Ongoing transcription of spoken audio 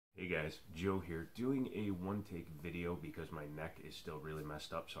Hey guys, Joe here, doing a one-take video because my neck is still really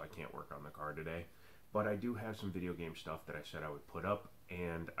messed up, so I can't work on the car today. But I do have some video game stuff that I said I would put up,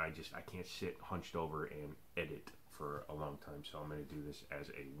 and I can't sit hunched over and edit for a long time, so I'm going to do this as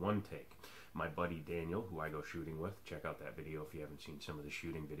a one-take. My buddy Daniel, who I go shooting with, check out that video if you haven't seen some of the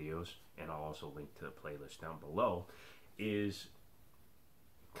shooting videos, and I'll also link to the playlist down below, is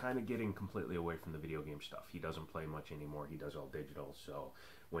kind of getting completely away from the video game stuff. He doesn't play much anymore. He does all digital. So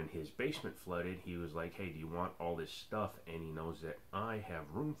when his basement flooded, he was like, hey, do you want all this stuff? And he knows that I have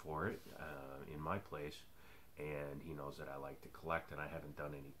room for it in my place. And he knows that I like to collect, and I haven't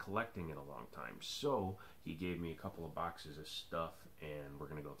done any collecting in a long time. So he gave me a couple of boxes of stuff, and we're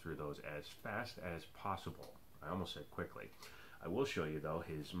going to go through those as fast as possible. I almost said quickly. I will show you, though,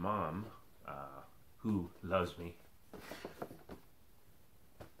 his mom, who loves me,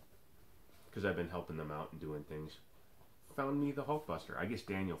 because I've been helping them out and doing things, found me the Hulkbuster. I guess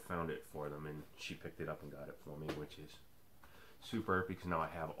Daniel found it for them, and she picked it up and got it for me, which is super, because now I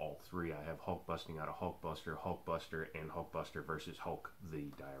have all three. I have Hulk busting out of Hulkbuster, and Hulkbuster versus Hulk, the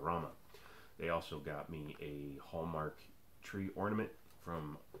diorama. They also got me a Hallmark tree ornament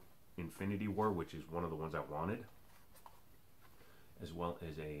from Infinity War, which is one of the ones I wanted, as well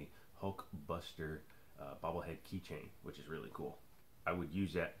as a Hulkbuster bobblehead keychain, which is really cool. I would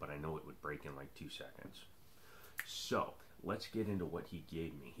use that, but I know it would break in like 2 seconds. So let's get into what he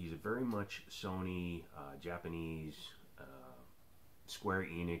gave me. He's a very much Sony, Japanese, Square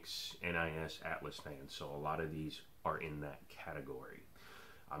Enix, NIS, Atlas fan, so a lot of these are in that category.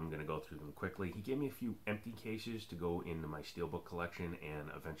 I'm going to go through them quickly. He gave me a few empty cases to go into my Steelbook collection, and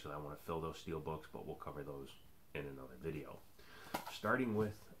eventually I want to fill those Steelbooks, but we'll cover those in another video. Starting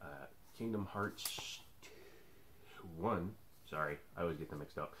with Kingdom Hearts 1. Sorry, I always get them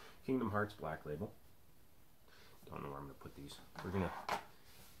mixed up. Kingdom Hearts Black Label. Don't know where I'm going to put these. We're going to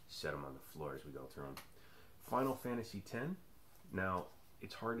set them on the floor as we go through them. Final Fantasy X. Now,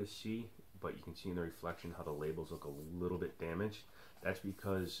 it's hard to see, but you can see in the reflection how the labels look a little bit damaged. That's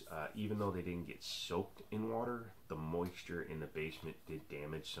because even though they didn't get soaked in water, the moisture in the basement did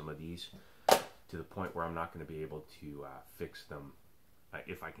damage some of these to the point where I'm not going to be able to fix them.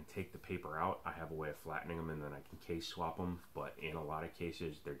 If I can take the paper out, I have a way of flattening them, and then I can case swap them, but in a lot of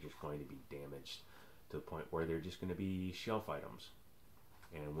cases they're just going to be damaged to the point where they're just going to be shelf items,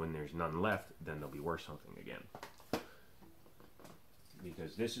 and when there's none left, then they'll be worth something again,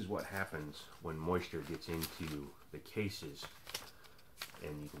 because this is what happens when moisture gets into the cases.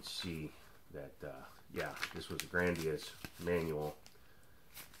 And you can see that yeah, this was a Grandia's manual,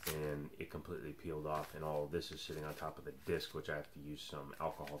 and it completely peeled off, and all of this is sitting on top of the disc, which I have to use some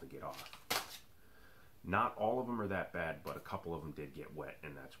alcohol to get off. Not all of them are that bad, but a couple of them did get wet,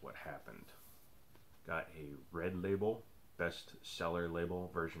 and that's what happened. Got a red label, best seller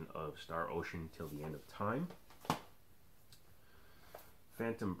label version of Star Ocean Till the End of Time.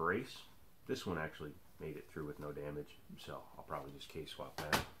 Phantom Brace. This one actually made it through with no damage, so I'll probably just case swap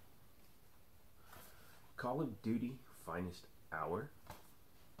that. Call of Duty Finest Hour.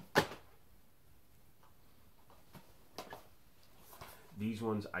 These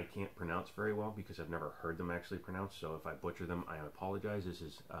ones I can't pronounce very well because I've never heard them actually pronounced, so if I butcher them, I apologize. This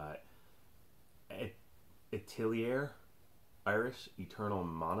is Atelier Iris Eternal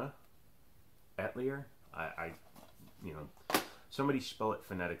Mana. Atelier? You know, somebody spell it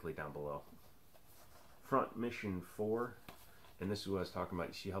phonetically down below. Front Mission 4, and this is what I was talking about.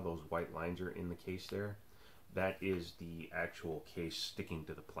 You see how those white lines are in the case there? That is the actual case sticking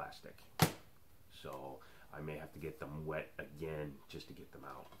to the plastic. So I may have to get them wet again just to get them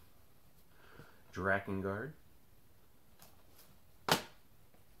out. Drakengard.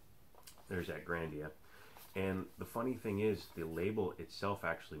 There's that Grandia. And the funny thing is, the label itself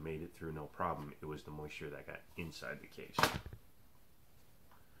actually made it through no problem. It was the moisture that got inside the case.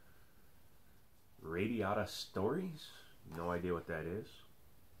 Radiata Stories. No idea what that is.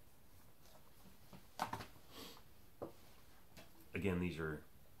 Again, these are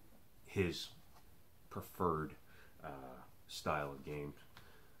his preferred style of games.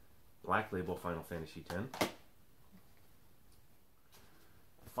 Black Label Final Fantasy X.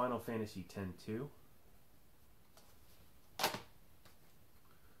 Final Fantasy X-2.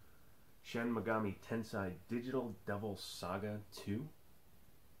 Shin Megami Tensei Digital Devil Saga 2.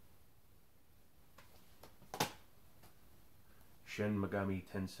 Shin Megami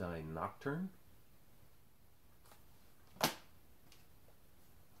Tensei Nocturne.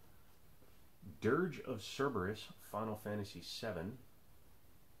 Dirge of Cerberus Final Fantasy VII.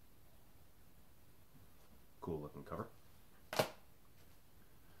 Cool looking cover.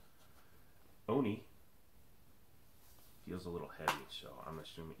 Oni feels a little heavy, so I'm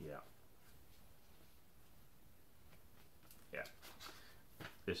assuming, yeah. Yeah.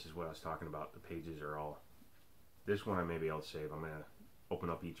 This is what I was talking about. The pages are all... This one I may be able to save. I'm going to open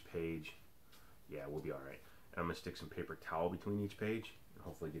up each page. Yeah, we'll be alright. And I'm going to stick some paper towel between each page and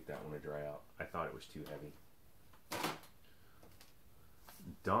hopefully get that one to dry out. I thought it was too heavy.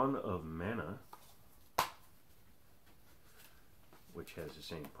 Dawn of Mana, which has the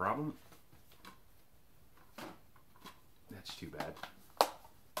same problem. That's too bad.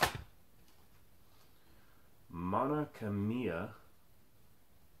 Mana Kamiya.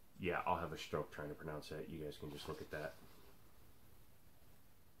 Yeah, I'll have a stroke trying to pronounce that. You guys can just look at that.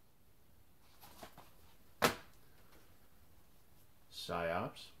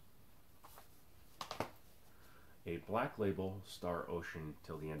 Psyops. A Black Label Star Ocean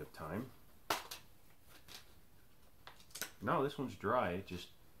Till the End of Time. No, this one's dry. It just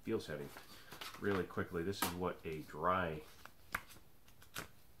feels heavy. Really quickly, this is what a dry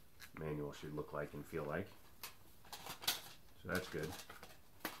manual should look like and feel like. So that's good.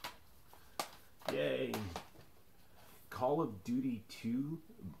 Yay! Call of Duty 2,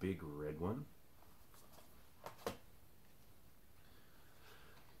 big red one.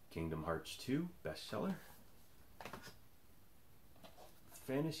 Kingdom Hearts 2, bestseller.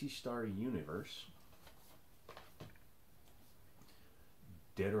 Phantasy Star Universe.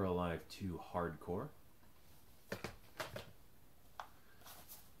 Dead or Alive 2 Hardcore.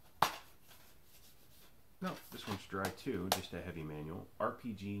 No, this one's dry too, just a heavy manual.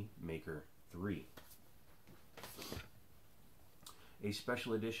 RPG Maker 3. A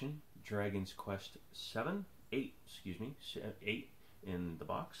special edition, Dragon's Quest 8 in the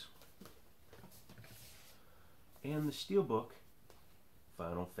box. And the Steelbook,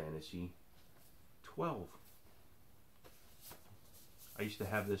 Final Fantasy 12. I used to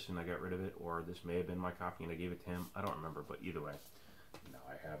have this and I got rid of it, or this may have been my copy and I gave it to him. I don't remember, but either way, now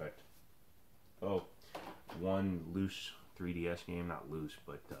I have it. Oh, one loose 3DS game, not loose,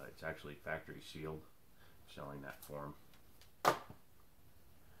 but it's actually factory sealed. Selling that for him.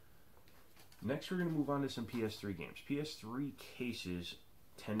 Next, we're going to move on to some PS3 games. PS3 cases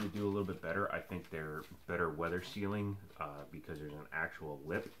tend to do a little bit better. I think they're better weather sealing because there's an actual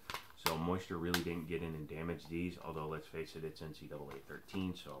lip. So moisture really didn't get in and damage these, although let's face it, it's NCAA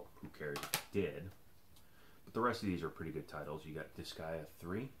 13, so who cares if it did. But the rest of these are pretty good titles. You got Disgaea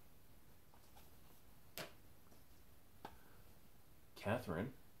 3.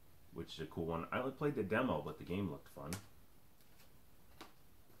 Catherine, which is a cool one. I only played the demo, but the game looked fun.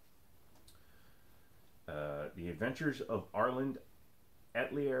 The Adventures of Arland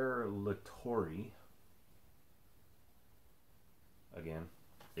Atelier Latori. Again,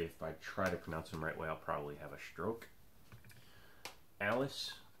 if I try to pronounce them right way, I'll probably have a stroke.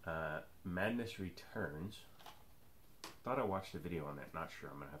 Alice Madness Returns. Thought I watched a video on that. Not sure.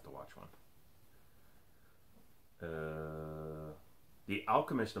 I'm going to have to watch one. The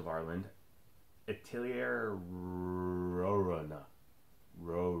Alchemist of Arland Atelier Rorana.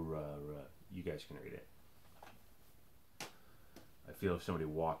 You guys can read it. I feel if somebody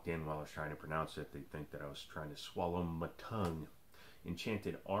walked in while I was trying to pronounce it, they'd think that I was trying to swallow my tongue.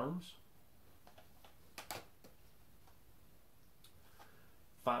 Enchanted Arms.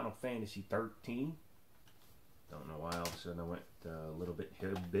 Final Fantasy 13. Don't know why all of a sudden I went a little bit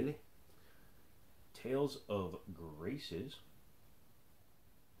hillbilly. Tales of Graces.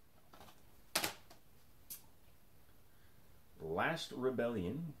 Last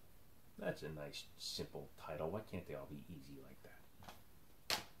Rebellion. That's a nice, simple title. Why can't they all be easy like that?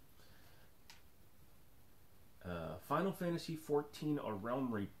 Final Fantasy 14, A Realm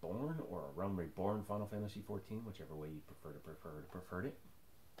Reborn, or A Realm Reborn Final Fantasy 14, whichever way you preferred it.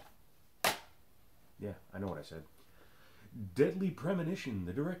 Yeah, I know what I said. Deadly Premonition,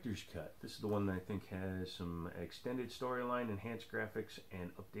 the director's cut. This is the one that I think has some extended storyline, enhanced graphics,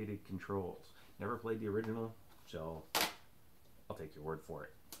 and updated controls. Never played the original, so I'll take your word for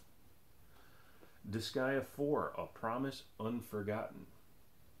it. Disgaea 4, A Promise Unforgotten.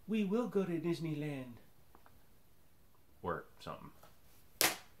 We will go to Disneyland. Or something.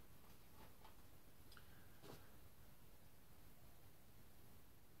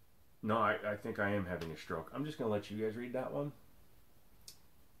 No, I think I am having a stroke. I'm just going to let you guys read that one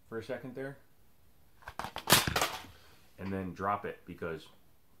for a second there. And then drop it because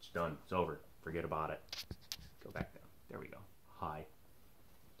it's done. It's over. Forget about it. Go back down. There we go. Hi.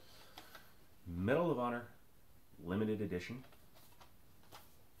 Medal of Honor, limited edition.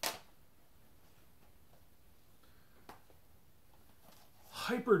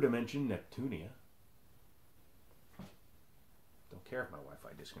 Hyperdimension Neptunia. Don't care if my Wi-Fi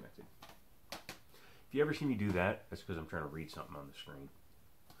disconnected. If you ever see me do that, that's because I'm trying to read something on the screen.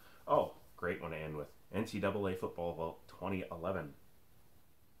 Oh, great one to end with. NCAA Football Vault 2011.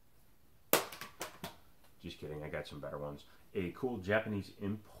 Just kidding, I got some better ones. A cool Japanese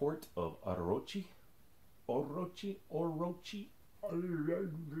import of Orochi. Orochi.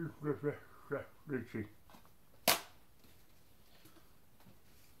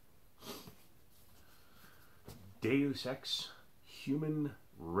 Deus Ex Human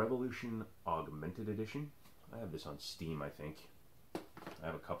Revolution Augmented Edition. I have this on Steam, I think. I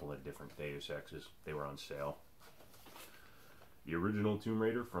have a couple of different Deus Exes. They were on sale. The original Tomb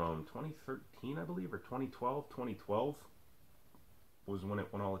Raider from 2013, I believe, or 2012. 2012 was when it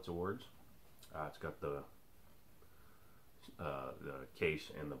won all its awards. It's got the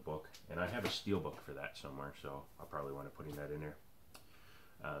case and the book, and I have a steelbook for that somewhere, so I'll probably want to putting that in there.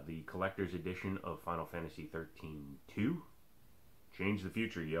 The collector's edition of Final Fantasy 13-2. Change the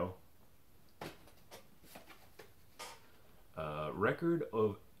future, yo. Record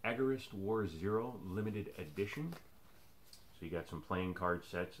of Agarist War Zero limited edition. So you got some playing card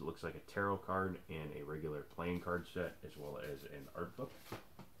sets. It looks like a tarot card and a regular playing card set, as well as an art book.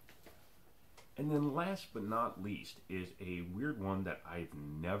 And then last but not least is a weird one that I've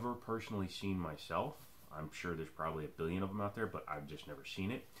never personally seen myself. I'm sure there's probably a billion of them out there, but I've just never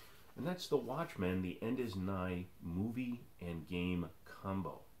seen it. And that's the Watchmen, The End is Nigh movie and game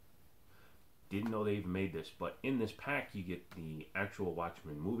combo. Didn't know they even made this, but in this pack you get the actual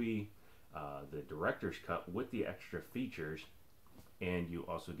Watchmen movie, the director's cut with the extra features, and you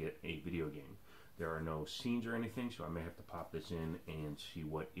also get a video game. There are no scenes or anything, so I may have to pop this in and see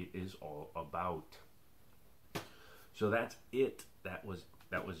what it is all about. So that's it. That was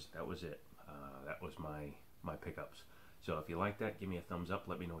it. That was my pickups. So if you like that, give me a thumbs up.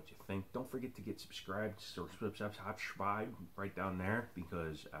 Let me know what you think. Don't forget to get subscribed. Subscribe right down there,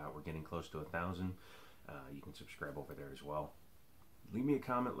 because we're getting close to 1,000. You can subscribe over there as well. Leave me a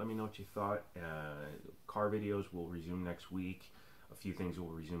comment. Let me know what you thought. Car videos will resume next week. A few things will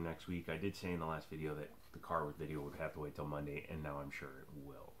resume next week. I did say in the last video that the car video would have to wait till Monday, and now I'm sure it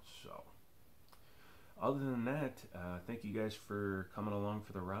will. So other than that, thank you guys for coming along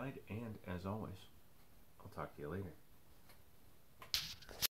for the ride, and as always, I'll talk to you later.